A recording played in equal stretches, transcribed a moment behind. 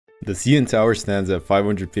The CN Tower stands at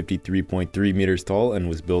 553.3 meters tall and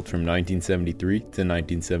was built from 1973 to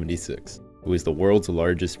 1976. It was the world's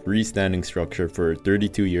largest freestanding structure for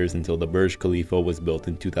 32 years until the Burj Khalifa was built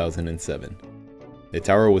in 2007. The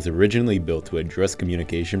tower was originally built to address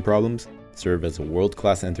communication problems, serve as a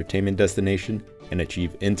world-class entertainment destination, and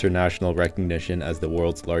achieve international recognition as the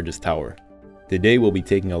world's largest tower. Today we'll be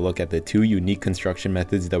taking a look at the two unique construction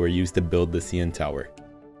methods that were used to build the CN Tower.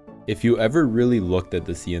 If you ever really looked at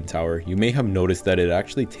the CN Tower, you may have noticed that it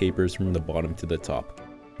actually tapers from the bottom to the top,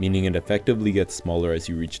 meaning it effectively gets smaller as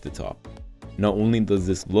you reach the top. Not only does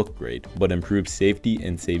this look great, but improves safety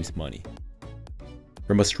and saves money.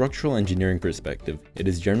 From a structural engineering perspective, it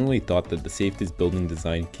is generally thought that the safest building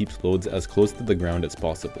design keeps loads as close to the ground as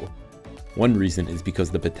possible. One reason is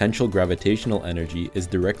because the potential gravitational energy is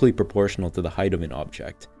directly proportional to the height of an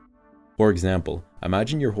object. For example,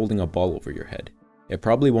 imagine you're holding a ball over your head. It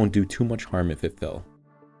probably won't do too much harm if it fell.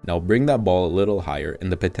 Now bring that ball a little higher and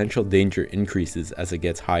the potential danger increases as it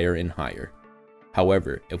gets higher and higher.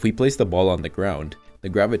 However, if we place the ball on the ground, the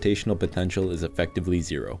gravitational potential is effectively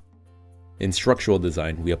zero. In structural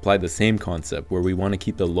design, we apply the same concept where we want to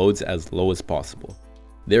keep the loads as low as possible.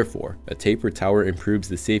 Therefore, a tapered tower improves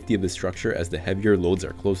the safety of the structure as the heavier loads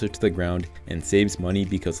are closer to the ground and saves money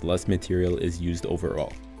because less material is used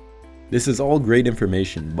overall. This is all great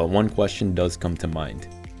information, but one question does come to mind.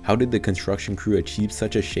 How did the construction crew achieve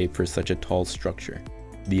such a shape for such a tall structure?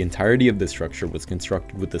 The entirety of the structure was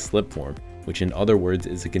constructed with the slip form, which in other words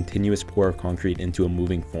is a continuous pour of concrete into a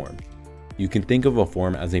moving form. You can think of a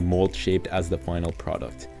form as a mold shaped as the final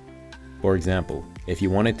product. For example, if you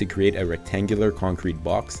wanted to create a rectangular concrete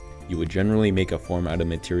box, you would generally make a form out of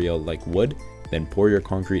material like wood, then pour your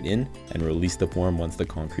concrete in and release the form once the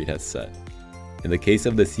concrete has set. In the case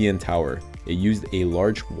of the CN Tower, it used a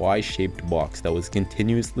large Y-shaped box that was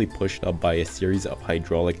continuously pushed up by a series of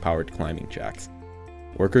hydraulic-powered climbing jacks.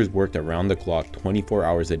 Workers worked around the clock 24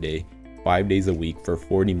 hours a day, 5 days a week for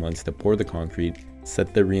 40 months to pour the concrete,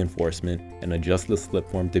 set the reinforcement, and adjust the slip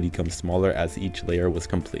form to become smaller as each layer was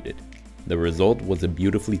completed. The result was a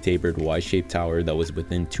beautifully tapered Y-shaped tower that was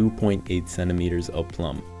within 2.8 centimeters of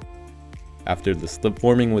plumb. After the slip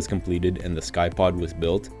forming was completed and the skypod was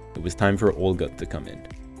built, it was time for Olga to come in.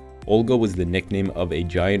 Olga was the nickname of a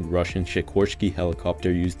giant Russian Sikorsky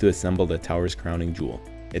helicopter used to assemble the tower's crowning jewel,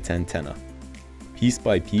 its antenna. Piece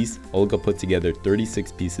by piece, Olga put together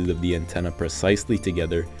 36 pieces of the antenna precisely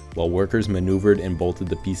together while workers maneuvered and bolted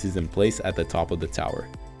the pieces in place at the top of the tower.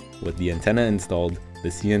 With the antenna installed, the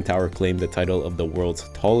CN Tower claimed the title of the world's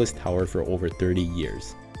tallest tower for over 30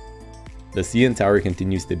 years. The CN Tower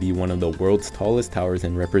continues to be one of the world's tallest towers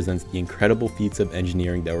and represents the incredible feats of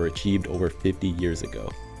engineering that were achieved over 50 years ago.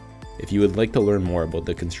 If you would like to learn more about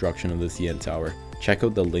the construction of the CN Tower, check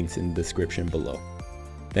out the links in the description below.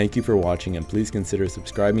 Thank you for watching, and please consider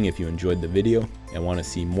subscribing if you enjoyed the video and want to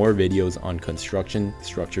see more videos on construction,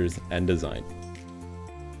 structures, and design.